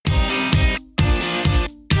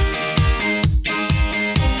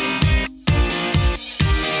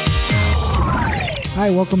Hi,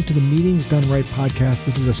 welcome to the Meetings Done Right podcast.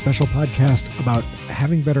 This is a special podcast about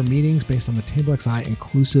having better meetings based on the TableXI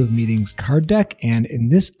Inclusive Meetings card deck. And in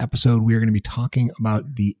this episode, we are going to be talking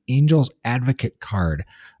about the Angels Advocate card,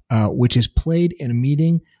 which is played in a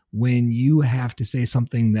meeting when you have to say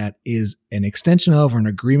something that is an extension of or an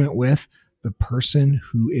agreement with the person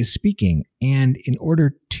who is speaking. And in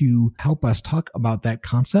order to help us talk about that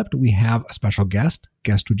concept, we have a special guest.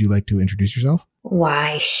 Guest, would you like to introduce yourself?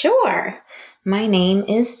 Why, sure. My name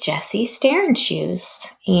is Jessie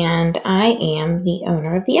Sterenshoes, and I am the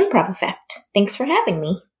owner of the Improv Effect. Thanks for having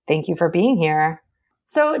me. Thank you for being here.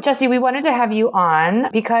 So, Jessie, we wanted to have you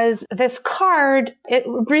on because this card, it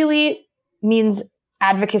really means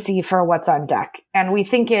advocacy for what's on deck. And we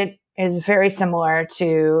think it is very similar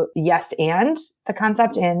to yes and the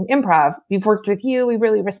concept in improv. We've worked with you. We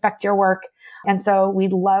really respect your work. And so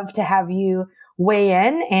we'd love to have you weigh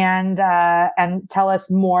in and tell us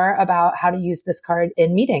more about how to use this card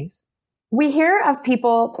in meetings. We hear of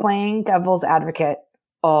people playing devil's advocate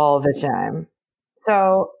all the time.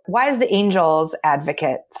 So why is the Angels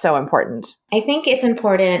Advocate so important? I think it's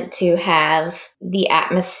important to have the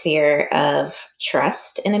atmosphere of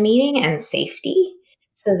trust in a meeting and safety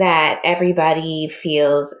so that everybody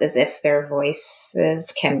feels as if their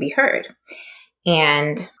voices can be heard.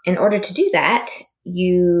 And in order to do that,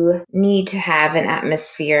 you need to have an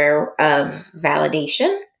atmosphere of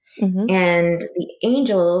validation. Mm-hmm. And the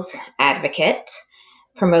Angels Advocate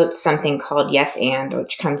promotes something called yes and,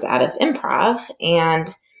 which comes out of improv.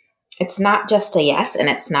 And it's not just a yes and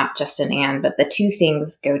it's not just an and, but the two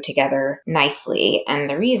things go together nicely. And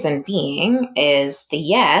the reason being is the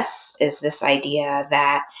yes is this idea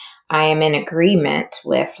that I am in agreement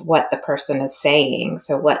with what the person is saying.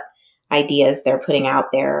 So what ideas they're putting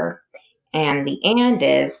out there. And the and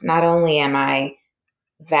is not only am I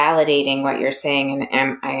validating what you're saying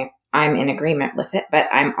and I'm in agreement with it, but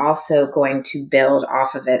I'm also going to build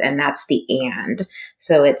off of it. And that's the and.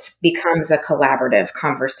 So it becomes a collaborative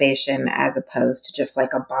conversation as opposed to just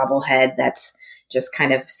like a bobblehead that's just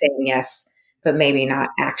kind of saying yes, but maybe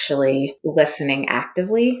not actually listening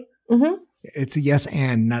actively. Mm-hmm. It's a yes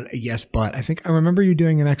and, not a yes but. I think I remember you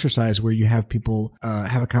doing an exercise where you have people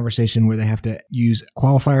have a conversation where they have to use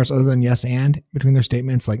qualifiers other than yes and between their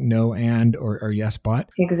statements, like no and or yes but.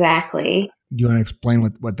 Exactly. Do you want to explain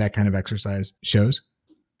what that kind of exercise shows?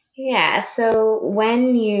 Yeah. So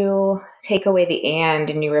when you take away the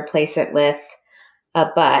and you replace it with a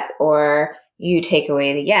but, or you take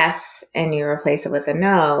away the yes and you replace it with a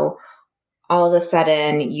no, all of a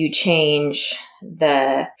sudden you change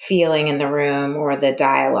the feeling in the room or the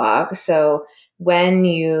dialogue. So when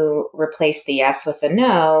you replace the yes with a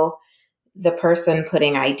no, the person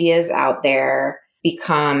putting ideas out there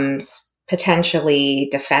becomes potentially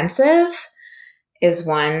defensive is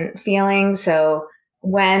one feeling. So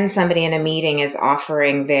when somebody in a meeting is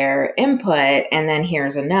offering their input and then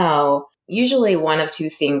here's a no, usually one of two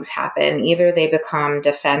things happen. Either they become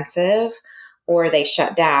defensive or they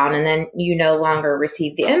shut down, and then you no longer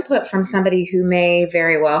receive the input from somebody who may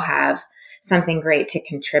very well have something great to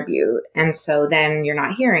contribute. And so then you're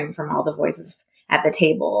not hearing from all the voices at the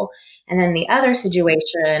table. And then the other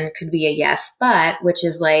situation could be a yes, but, which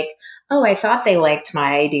is like, oh, I thought they liked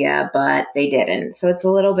my idea, but they didn't. So it's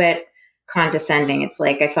a little bit condescending. It's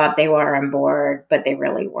like, I thought they were on board, but they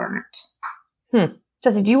really weren't.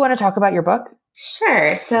 Jessie, do you want to talk about your book?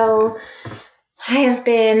 Sure. So I have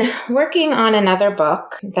been working on another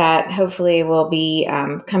book that hopefully will be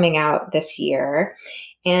coming out this year.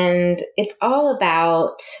 And it's all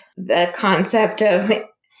about the concept of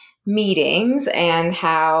meetings and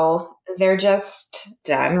how they're just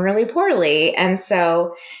done really poorly. And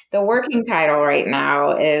so the working title right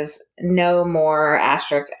now is No More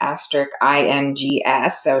 **INGS,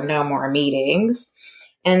 so no more meetings.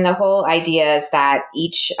 And the whole idea is that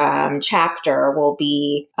each chapter will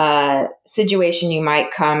be a situation you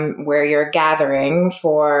might come where you're gathering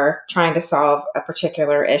for trying to solve a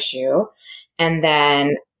particular issue, and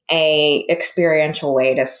then a experiential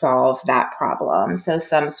way to solve that problem. So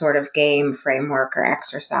some sort of game, framework, or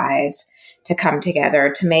exercise to come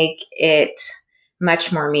together to make it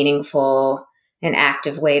much more meaningful, an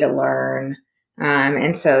active way to learn.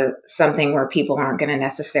 And so something where people aren't going to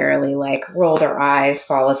necessarily like roll their eyes,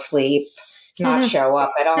 fall asleep, not show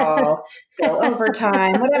up at all, go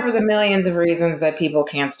overtime, whatever the millions of reasons that people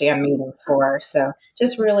can't stand meetings for. So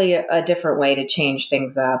just really a different way to change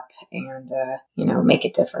things up and, make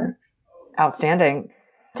it different. Outstanding.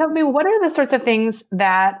 Tell me, what are the sorts of things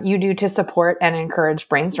that you do to support and encourage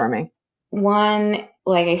brainstorming? One,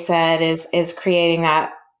 like I said, is creating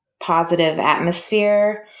that positive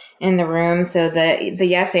atmosphere in the room. So the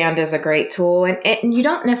yes and is a great tool. And you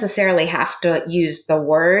don't necessarily have to use the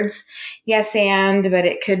words yes and, but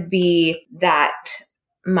it could be that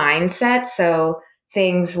mindset. So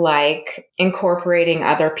things like incorporating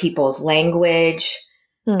other people's language,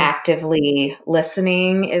 actively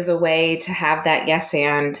listening is a way to have that yes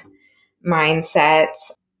and mindset.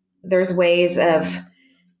 There's ways of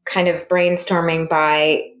kind of brainstorming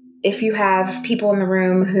by, if you have people in the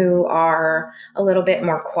room who are a little bit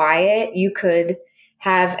more quiet, you could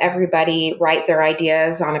have everybody write their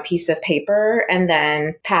ideas on a piece of paper and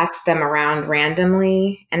then pass them around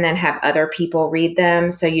randomly, and then have other people read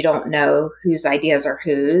them so you don't know whose ideas are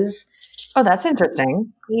whose. Oh, that's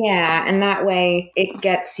interesting. Yeah. And that way it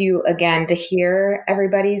gets you, again, to hear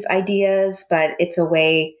everybody's ideas, but it's a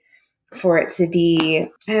way for it to be,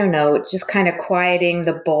 I don't know, just kind of quieting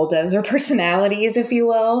the bulldozer personalities, if you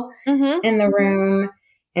will, in the room,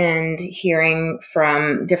 and hearing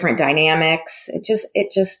from different dynamics. It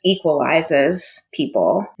just equalizes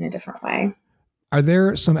people in a different way. Are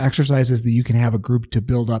there some exercises that you can have a group to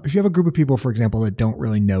build up? If you have a group of people, for example, that don't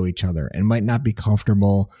really know each other and might not be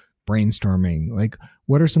comfortable brainstorming, like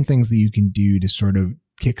what are some things that you can do to sort of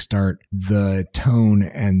kickstart the tone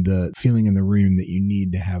and the feeling in the room that you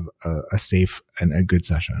need to have a safe and a good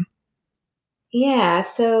session? Yeah.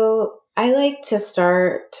 So I like to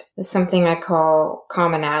start with something I call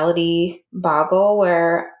commonality boggle,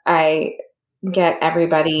 where I get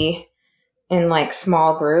everybody in like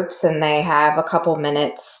small groups and they have a couple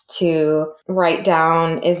minutes to write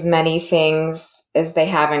down as many things as they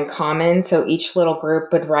have in common. So each little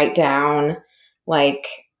group would write down like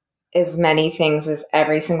as many things as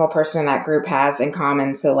every single person in that group has in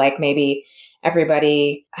common. So like maybe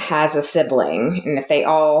everybody has a sibling, and if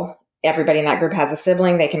everybody in that group has a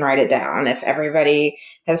sibling, they can write it down. If everybody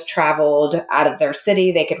has traveled out of their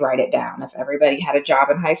city, they could write it down. If everybody had a job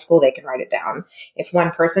in high school, they can write it down. If one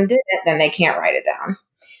person did it, then they can't write it down.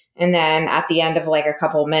 And then at the end of like a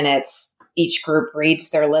couple minutes, each group reads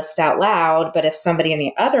their list out loud. But if somebody in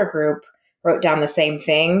the other group wrote down the same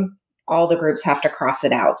thing, all the groups have to cross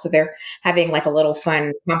it out. So they're having like a little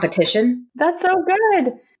fun competition. That's so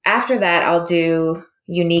good. After that, I'll do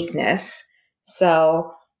uniqueness.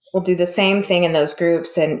 So we'll do the same thing in those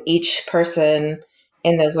groups, and each person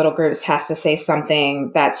in those little groups has to say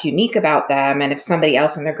something that's unique about them. And if somebody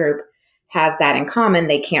else in the group has that in common,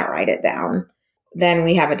 they can't write it down. Then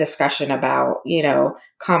we have a discussion about,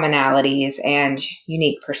 commonalities and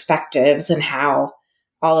unique perspectives, and how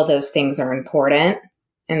all of those things are important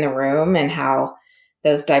in the room, and how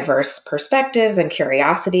those diverse perspectives and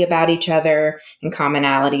curiosity about each other and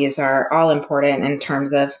commonalities are all important in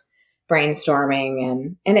terms of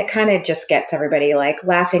brainstorming, and it kind of just gets everybody like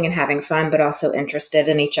laughing and having fun, but also interested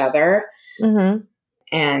in each other. And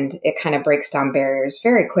it kind of breaks down barriers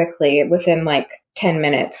very quickly within like 10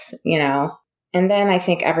 minutes, and then I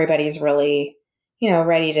think everybody's really,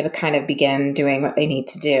 ready to kind of begin doing what they need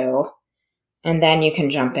to do. And then you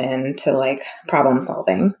can jump into like problem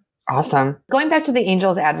solving. Awesome. Going back to the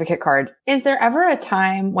Angels Advocate card, is there ever a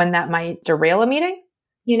time when that might derail a meeting?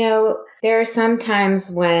 There are some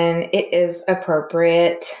times when it is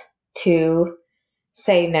appropriate to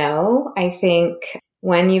say no. I think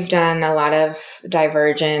when you've done a lot of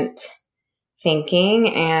divergent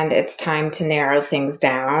thinking and it's time to narrow things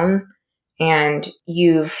down, and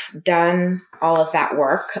you've done all of that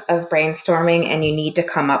work of brainstorming and you need to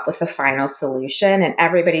come up with a final solution, and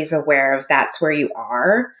everybody's aware of that's where you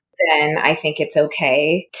are, then I think it's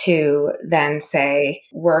okay to then say,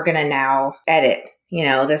 we're going to now edit.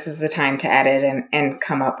 This is the time to edit and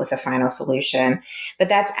come up with a final solution. But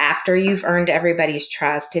that's after you've earned everybody's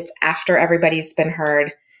trust. It's after everybody's been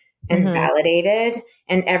heard and validated,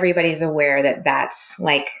 and everybody's aware that that's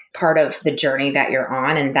like part of the journey that you're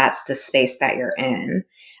on, and that's the space that you're in.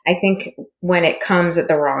 I think when it comes at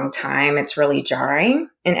the wrong time, it's really jarring,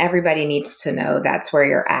 and everybody needs to know that's where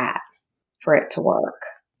you're at for it to work.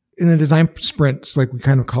 In the design sprints, like we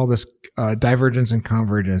kind of call this divergence and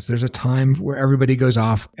convergence. There's a time where everybody goes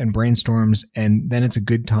off and brainstorms, and then it's a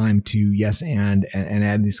good time to yes and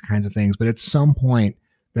add these kinds of things. But at some point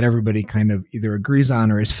that everybody kind of either agrees on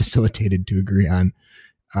or is facilitated to agree on,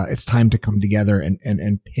 it's time to come together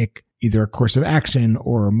and pick either a course of action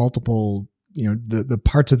or multiple, the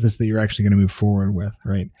parts of this that you're actually going to move forward with,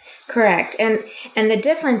 right? Correct. And the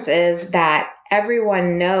difference is that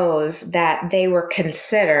everyone knows that they were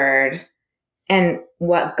considered, and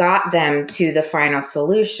what got them to the final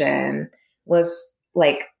solution was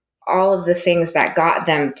like all of the things that got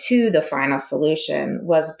them to the final solution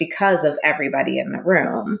was because of everybody in the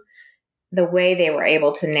room. The way they were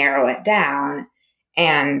able to narrow it down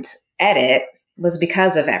and edit was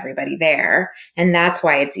because of everybody there. And that's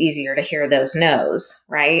why it's easier to hear those no's,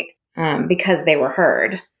 right? Because they were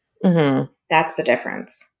heard. Mm-hmm. That's the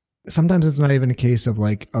difference. Sometimes it's not even a case of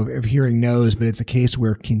of hearing no's, but it's a case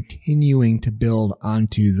where continuing to build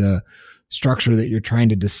onto the structure that you're trying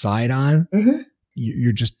to decide on. Mm-hmm.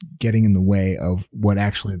 You're just getting in the way of what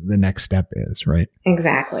actually the next step is, right?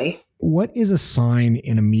 Exactly. What is a sign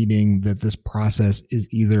in a meeting that this process is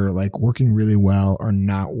either working really well or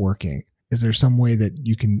not working? Is there some way that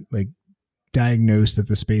you can diagnose that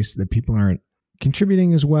the space that people aren't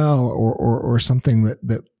contributing as well, or something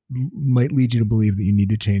that might lead you to believe that you need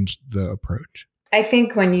to change the approach? I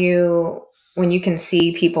think when you can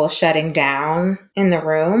see people shutting down in the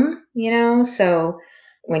room, so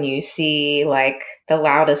when you see the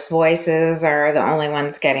loudest voices are the only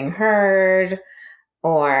ones getting heard,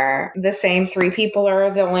 or the same three people are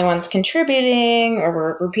the only ones contributing, or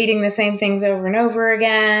we're repeating the same things over and over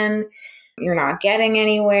again, you're not getting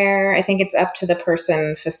anywhere. I think it's up to the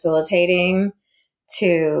person facilitating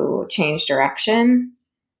to change direction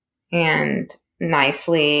and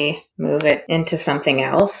nicely move it into something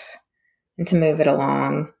else and to move it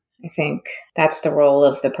along. I think that's the role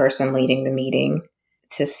of the person leading the meeting,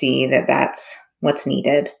 to see that that's what's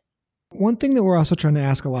needed. One thing that we're also trying to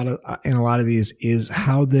ask in a lot of these is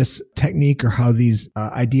how this technique or how these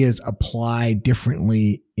ideas apply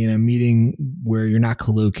differently in a meeting where you're not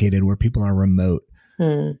co-located, where people are remote.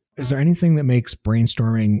 Is there anything that makes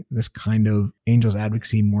brainstorming this kind of angels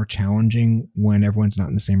advocacy more challenging when everyone's not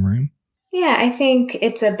in the same room? Yeah, I think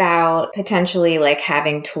it's about potentially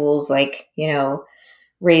having tools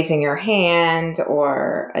raising your hand,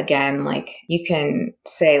 or again, you can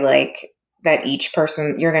say that each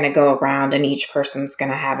person, you're going to go around and each person's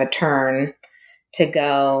going to have a turn to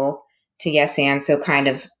go to yes and. So kind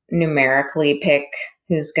of numerically pick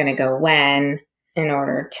who's going to go when, in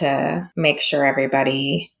order to make sure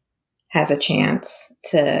everybody has a chance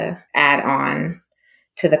to add on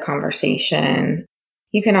to the conversation.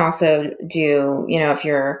 You can also do, if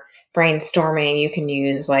you're brainstorming, you can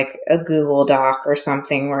use a Google Doc or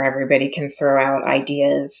something where everybody can throw out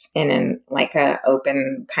ideas in a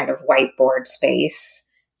open kind of whiteboard space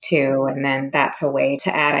too. And then that's a way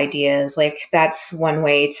to add ideas. That's one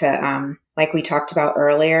way to, we talked about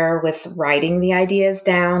earlier with writing the ideas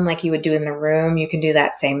down, like you would do in the room. You can do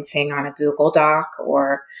that same thing on a Google Doc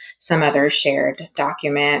or some other shared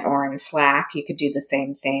document, or in Slack, you could do the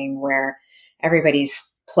same thing where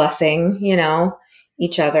everybody's plussing,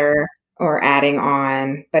 each other or adding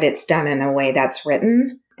on, but it's done in a way that's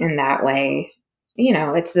written. And that way,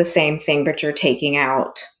 it's the same thing, but you're taking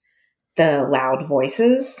out the loud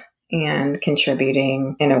voices and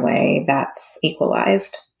contributing in a way that's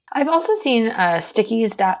equalized. I've also seen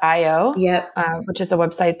stickies.io, Yep. Which is a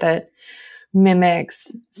website that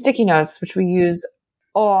mimics sticky notes, which we use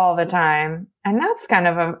all the time. And that's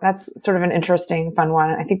that's sort of an interesting, fun one.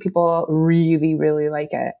 I think people really, really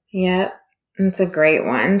like it. Yep. It's a great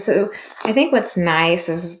one. So I think what's nice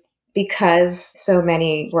is because so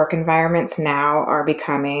many work environments now are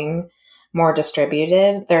becoming more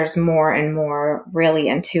distributed, there's more and more really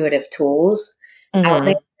intuitive tools out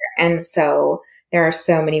there. And so there are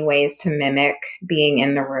so many ways to mimic being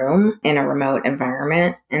in the room in a remote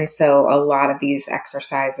environment. And so a lot of these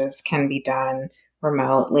exercises can be done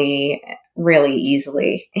remotely really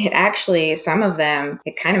easily. It actually, some of them,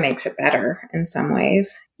 it kind of makes it better in some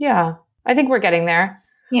ways. Yeah. I think we're getting there.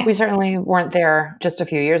 Yeah. We certainly weren't there just a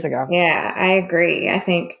few years ago. Yeah, I agree. I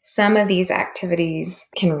think some of these activities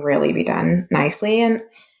can really be done nicely,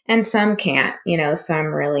 and some can't. Some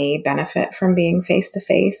really benefit from being face to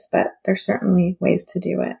face, but there's certainly ways to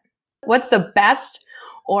do it. What's the best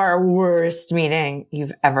or worst meeting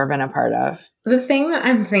you've ever been a part of? The thing that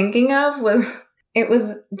I'm thinking of was, it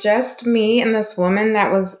was just me and this woman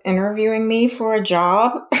that was interviewing me for a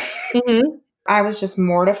job. Mm-hmm. I was just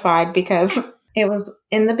mortified because it was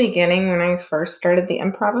in the beginning when I first started the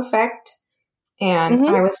Improv Effect, and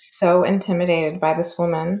I was so intimidated by this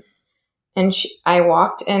woman. And I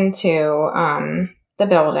walked into the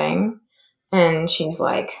building, and she's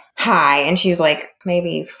like, "Hi," and she's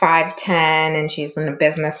maybe 5'10", and she's in a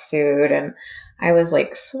business suit, and I was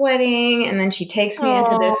sweating. And then she takes me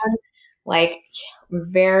into this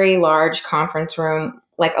very large conference room,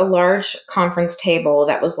 a large conference table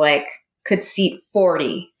that was could seat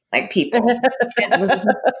 40 people. It was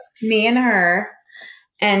me and her,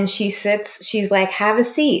 and she's like, "Have a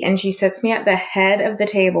seat." And she sits me at the head of the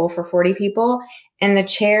table for 40 people. And the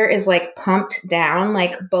chair is pumped down,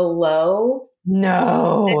 below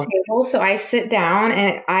the table. So I sit down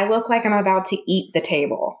and I look like I'm about to eat the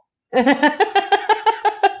table.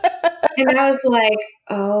 And I was like,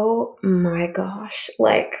 oh my gosh,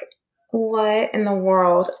 like what in the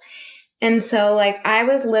world? And so like, I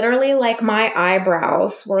was literally like, my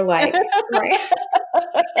eyebrows were like right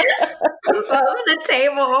above the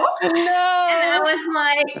table. No. And I was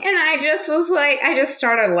like, and I just was like, I just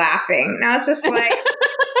started laughing. And I was just like,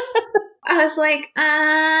 I was like,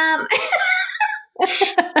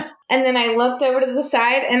 and then I looked over to the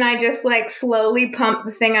side and I just like slowly pumped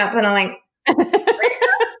the thing up and I'm like,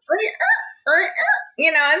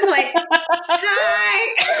 you know, I was like, hi.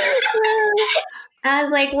 I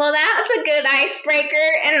was like, well, that was a good icebreaker.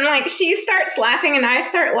 And like, she starts laughing and I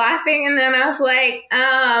start laughing. And then I was like,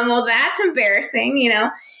 well, that's embarrassing, you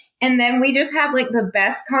know? And then we just had like the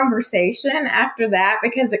best conversation after that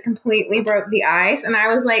because it completely broke the ice. And I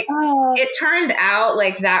was like, it turned out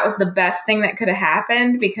like that was the best thing that could have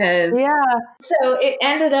happened because so it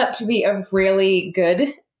ended up to be a really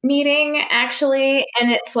good meeting actually.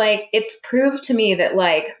 And it's like, it's proved to me that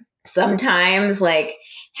like sometimes like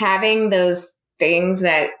having those things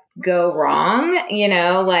that go wrong, you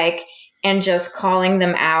know, like, and just calling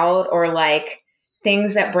them out or like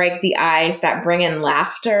things that break the ice that bring in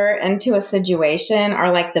laughter into a situation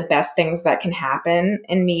are like the best things that can happen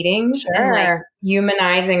in meetings. Sure. And like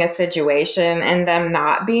humanizing a situation and them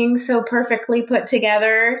not being so perfectly put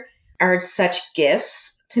together are such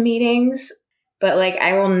gifts to meetings. But like,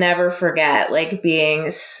 I will never forget like being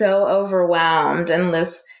so overwhelmed and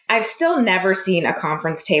this, I've still never seen a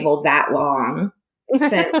conference table that long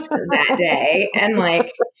since that day. And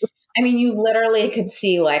like, I mean, you literally could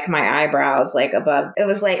see like my eyebrows like above. It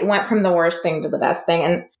was like, it went from the worst thing to the best thing.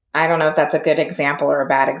 And I don't know if that's a good example or a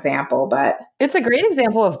bad example, but it's a great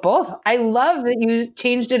example of both. I love that you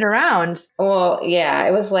changed it around. Well, yeah,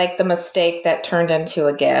 it was like the mistake that turned into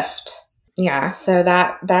a gift. Yeah, so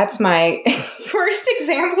that's my first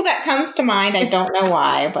example that comes to mind. I don't know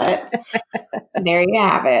why, but there you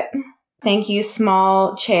have it. Thank you,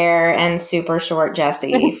 small chair and super short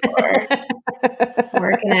Jessie, for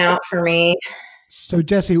working out for me. So,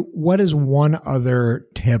 Jessie, what is one other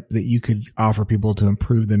tip that you could offer people to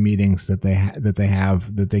improve the meetings that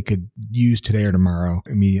they could use today or tomorrow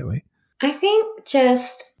immediately? I think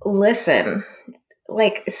just listen.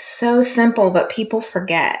 Like, so simple, but people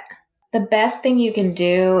forget. The best thing you can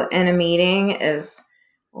do in a meeting is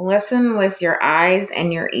listen with your eyes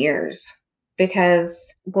and your ears,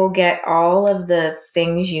 because we'll get all of the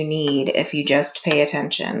things you need if you just pay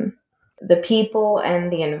attention. The people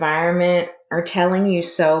and the environment are telling you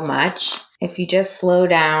so much. If you just slow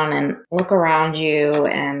down and look around you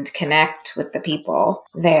and connect with the people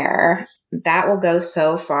there, that will go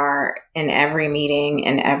so far in every meeting,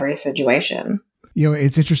 in every situation. You know,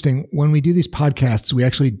 it's interesting. When we do these podcasts, we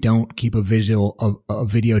actually don't keep a video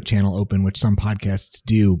channel open, which some podcasts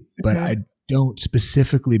do, but I don't,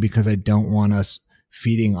 specifically because I don't want us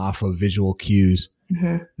feeding off of visual cues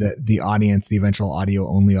that the audience, the eventual audio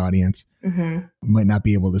only audience might not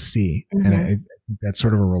be able to see. And I think that's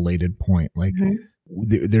sort of a related point. Like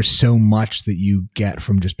there's so much that you get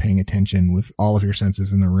from just paying attention with all of your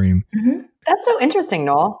senses in the room. That's so interesting,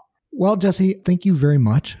 Noel. Well, Jessie, thank you very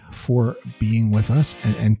much for being with us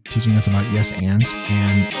and teaching us about yes and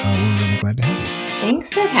we're really glad to have you.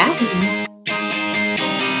 Thanks for having me.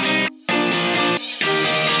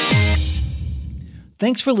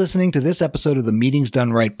 Thanks for listening to this episode of the Meetings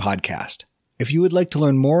Done Right podcast. If you would like to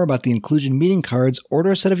learn more about the Inclusion meeting cards,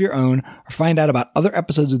 order a set of your own, or find out about other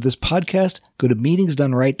episodes of this podcast, go to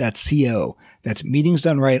meetingsdoneright.co. That's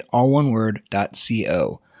meetingsdoneright, all one word,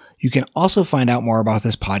 .co. You can also find out more about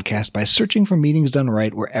this podcast by searching for Meetings Done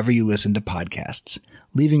Right wherever you listen to podcasts.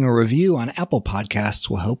 Leaving a review on Apple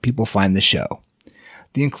Podcasts will help people find the show.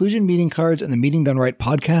 The Inclusion meeting cards and the Meeting Done Right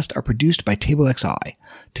podcast are produced by TableXI.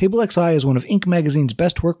 TableXI is one of Inc. magazine's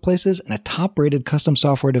best workplaces and a top-rated custom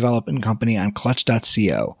software development company on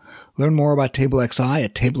Clutch.co. Learn more about TableXI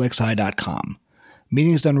at tablexi.com.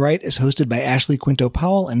 Meetings Done Right is hosted by Ashley Quinto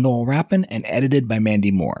Powell and Noel Rappin and edited by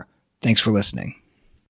Mandy Moore. Thanks for listening.